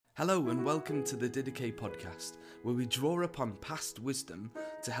Hello and welcome to the Didache podcast, where we draw upon past wisdom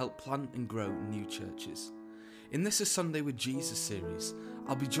to help plant and grow new churches. In this A Sunday with Jesus series,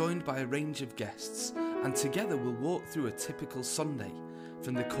 I'll be joined by a range of guests, and together we'll walk through a typical Sunday,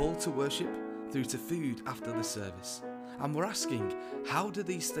 from the call to worship through to food after the service. And we're asking, how do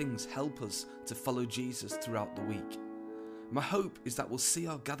these things help us to follow Jesus throughout the week? My hope is that we'll see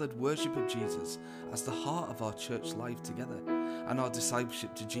our gathered worship of Jesus as the heart of our church life together and our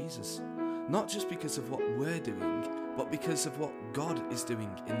discipleship to Jesus, not just because of what we're doing, but because of what God is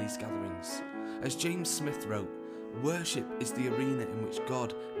doing in these gatherings. As James Smith wrote, worship is the arena in which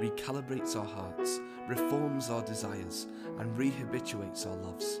God recalibrates our hearts, reforms our desires, and rehabituates our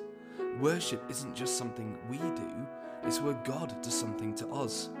loves. Worship isn't just something we do, it's where God does something to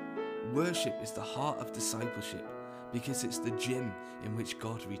us. Worship is the heart of discipleship, because it's the gym in which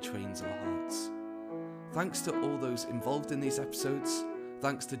God retrains our hearts. Thanks to all those involved in these episodes,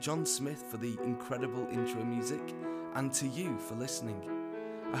 thanks to John Smith for the incredible intro music, and to you for listening.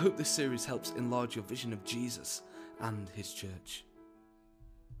 I hope this series helps enlarge your vision of Jesus and his church.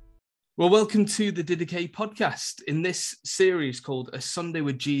 Well, welcome to the Didache podcast. In this series called A Sunday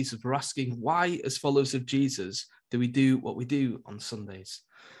with Jesus, we're asking why, as followers of Jesus, do we do what we do on Sundays?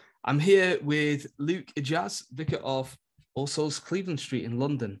 I'm here with Luke Ijaz, vicar of All Souls Cleveland Street in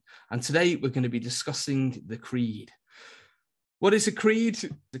London, and today we're going to be discussing the Creed. What is a creed?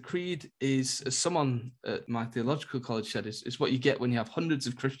 The creed is, as someone at my theological college said, is what you get when you have hundreds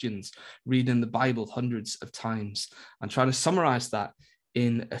of Christians reading the Bible hundreds of times and trying to summarize that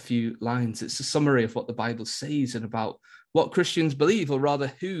in a few lines. It's a summary of what the Bible says and about what Christians believe, or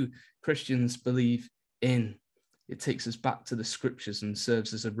rather who Christians believe in. It takes us back to the scriptures and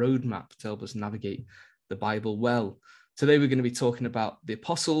serves as a roadmap to help us navigate the Bible well. Today we're going to be talking about the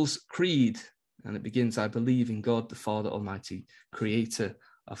Apostles' Creed, and it begins, I believe in God the Father Almighty, creator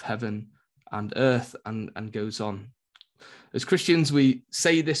of heaven and earth, and goes on. As Christians, we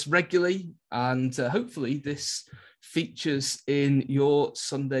say this regularly, and hopefully this features in your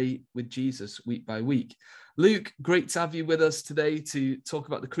Sunday with Jesus week by week. Luke, great to have you with us today to talk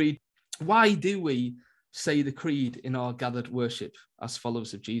about the Creed. Why do we say the Creed in our gathered worship as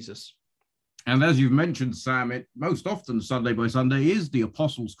followers of Jesus? And as you've mentioned, Sam, it most often Sunday by Sunday is the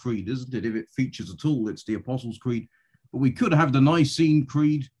Apostles' Creed, isn't it? If it features at all, it's the Apostles' Creed. But we could have the Nicene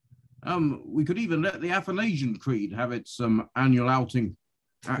Creed. We could even let the Athanasian Creed have its annual outing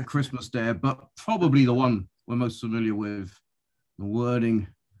at Christmas there. But probably the one we're most familiar with, the wording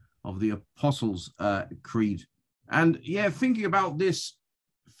of the Apostles' Creed. And yeah, thinking about this,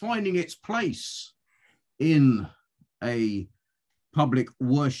 finding its place in a public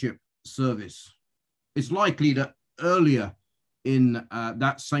worship service. It's likely that earlier in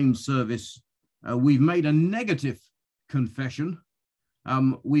that same service, we've made a negative confession.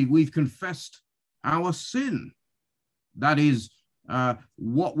 We've confessed our sin. That is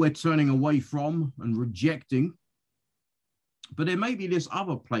what we're turning away from and rejecting. But there may be this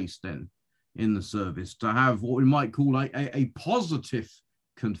other place then in the service to have what we might call a positive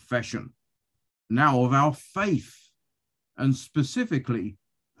confession now of our faith, and specifically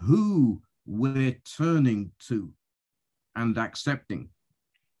who we're turning to and accepting.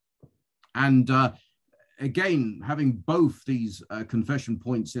 And again, having both these confession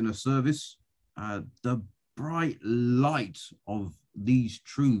points in a service, the bright light of these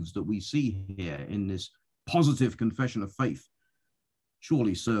truths that we see here in this positive confession of faith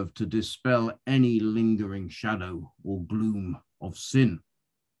surely serve to dispel any lingering shadow or gloom of sin.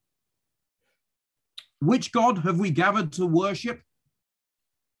 Which God have we gathered to worship?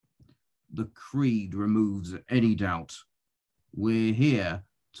 The Creed removes any doubt. We're here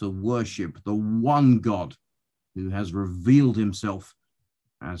to worship the one God who has revealed himself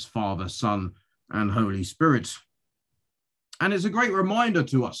as Father, Son, and Holy Spirit. And it's a great reminder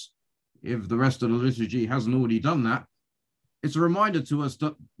to us, if the rest of the liturgy hasn't already done that, it's a reminder to us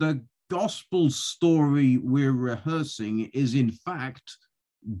that the gospel story we're rehearsing is in fact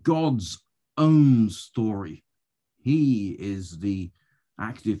God's own story. He is the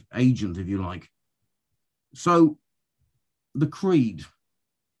active agent, if you like. So the Creed,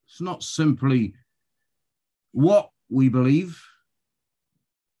 it's not simply what we believe,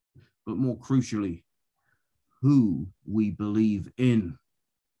 but more crucially, who we believe in.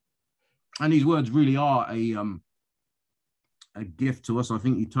 And these words really are a gift to us. I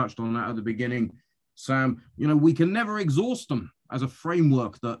think you touched on that at the beginning, Sam. You know, we can never exhaust them as a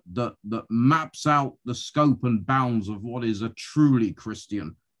framework that maps out the scope and bounds of what is a truly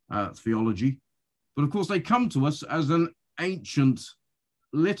Christian theology. But of course, they come to us as an ancient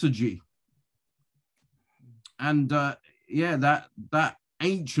liturgy. And that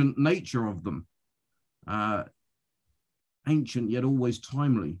ancient nature of them. Ancient yet always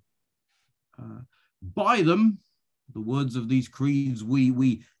timely. By them, the words of these creeds,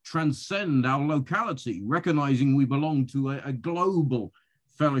 we transcend our locality, recognizing we belong to a global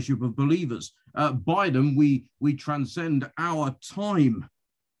fellowship of believers. By them, we transcend our time,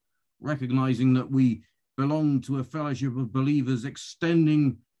 recognizing that we belong to a fellowship of believers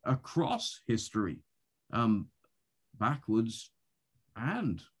extending across history, backwards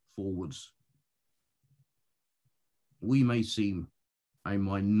and forwards. We may seem a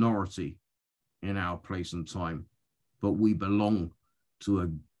minority in our place and time, but we belong to a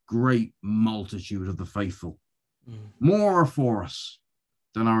great multitude of the faithful. More are for us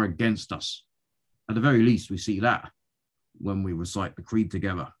than are against us. At the very least, we see that when we recite the creed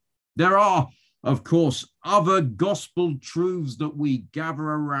together. There are, of course, other gospel truths that we gather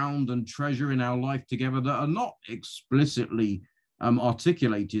around and treasure in our life together that are not explicitly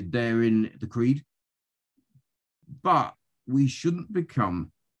articulated there in the creed, but we shouldn't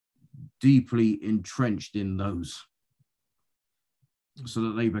become deeply entrenched in those so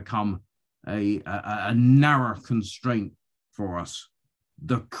that they become a narrow constraint for us.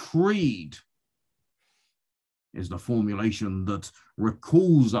 The creed is the formulation that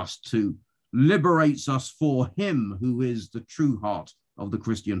recalls us to, liberates us for him who is the true heart of the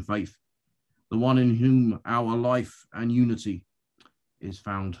Christian faith, the one in whom our life and unity is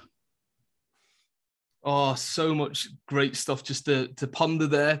found. Oh, so much great stuff just to ponder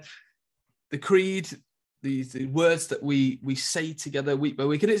there. The creed, the words that we say together week by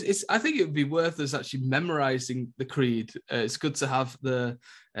week. And I think it would be worth us actually memorizing the creed. It's good to have the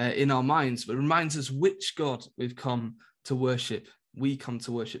in our minds, but it reminds us which God we've come to worship. We come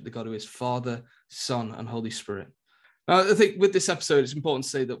to worship the God who is Father, Son, and Holy Spirit. Now, I think with this episode, it's important to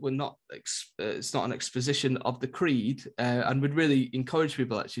say that it's not an exposition of the creed, and we'd really encourage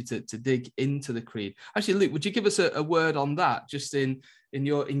people actually to dig into the creed. Actually, Luke, would you give us a word on that, just in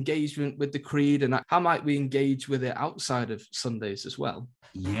your engagement with the creed, and how might we engage with it outside of Sundays as well?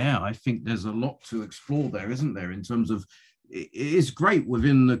 Yeah, I think there's a lot to explore there, isn't there, in terms of, it's great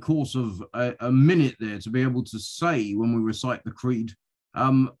within the course of a minute there to be able to say when we recite the creed,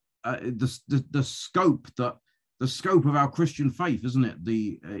 the scope of our Christian faith, isn't it?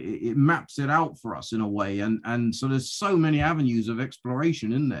 It maps it out for us in a way, and so there's so many avenues of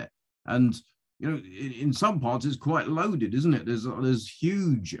exploration in there, and in some parts it's quite loaded, isn't it? There's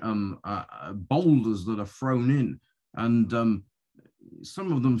huge boulders that are thrown in, and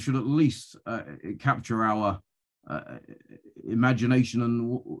some of them should at least capture our imagination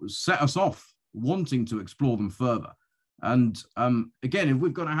and set us off wanting to explore them further. And again, if we're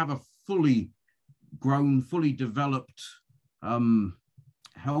going to have a fully grown, fully developed,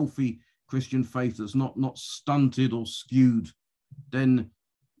 healthy Christian faith that's not stunted or skewed, then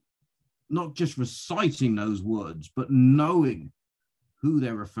not just reciting those words, but knowing who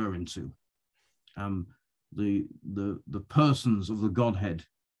they're referring to, the persons of the Godhead,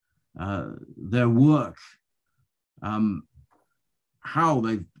 their work, how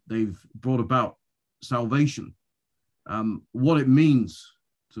they've brought about salvation, what it means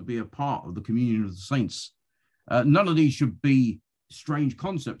to be a part of the communion of the saints. None of these should be strange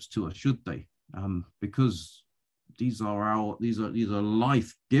concepts to us, should they? Because these are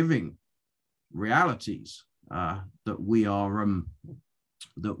life-giving realities that we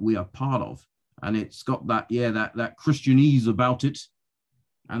are part of, and it's got that Christianese about it,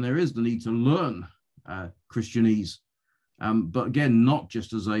 and there is the need to learn Christianese, but again, not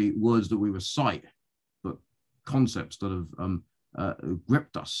just as words that we recite, but concepts that have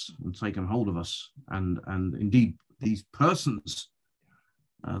gripped us and taken hold of us, and indeed these persons,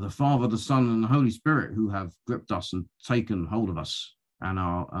 the Father, the Son, and the Holy Spirit, who have gripped us and taken hold of us and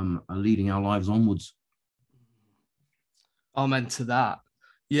are leading our lives onwards. Amen to that.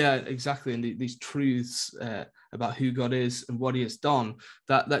 Yeah, exactly. And these truths about who God is and what he has done,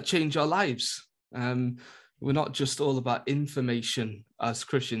 that change our lives. We're not just all about information as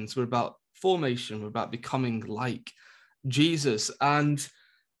Christians. We're about formation. We're about becoming like Jesus. And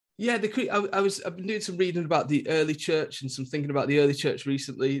yeah, I've been doing some reading about the early church and some thinking about the early church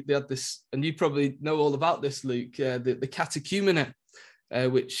recently. They had this, and you probably know all about this, Luke, the catechumenate,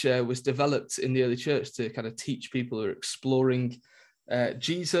 which was developed in the early church to kind of teach people who are exploring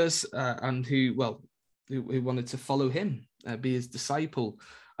Jesus and who wanted to follow him, be his disciple.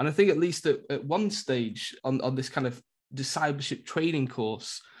 And I think at least at one stage on this kind of discipleship training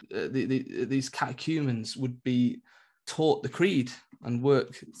course, these catechumens would be taught the creed and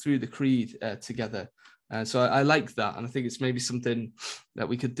work through the creed together. So I like that. And I think it's maybe something that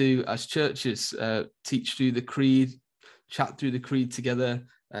we could do as churches, teach through the creed, chat through the creed together,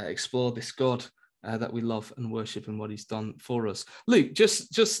 explore this God that we love and worship and what he's done for us. Luke,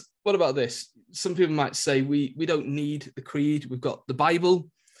 just what about this? Some people might say we don't need the creed. We've got the Bible.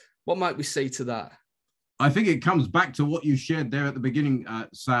 What might we say to that? I think it comes back to what you shared there at the beginning,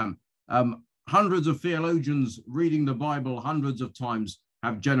 Sam. Hundreds of theologians reading the Bible hundreds of times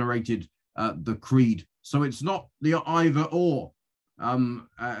have generated the creed. So it's not the either or.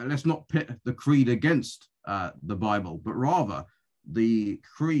 Let's not pit the creed against the Bible, but rather the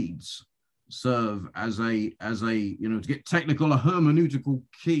creeds serve as a to get technical, a hermeneutical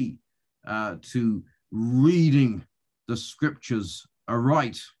key to reading the scriptures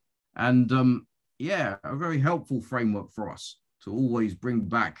aright, and a very helpful framework for us to always bring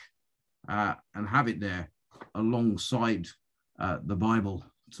back and have it there alongside the Bible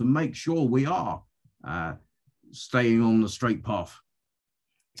to make sure we are staying on the straight path.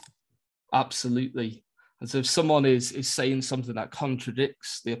 Absolutely. And so if someone is saying something that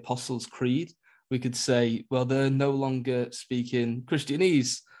contradicts the Apostles' Creed, we could say, well, they're no longer speaking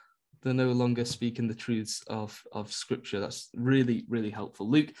Christianese. They're no longer speaking the truths of Scripture. That's really, really helpful.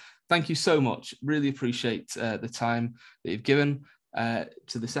 Luke, thank you so much. Really appreciate the time that you've given to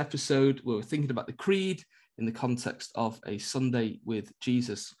this episode where we're thinking about the Creed in the context of a Sunday with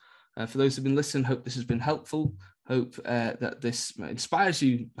Jesus. For those who've been listening, hope this has been helpful. Hope that this inspires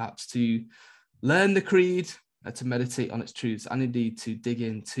you perhaps to learn the Creed, to meditate on its truths, and indeed to dig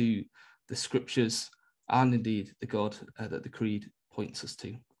into the Scriptures and indeed the God that the Creed points us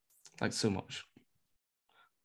to. Thanks so much.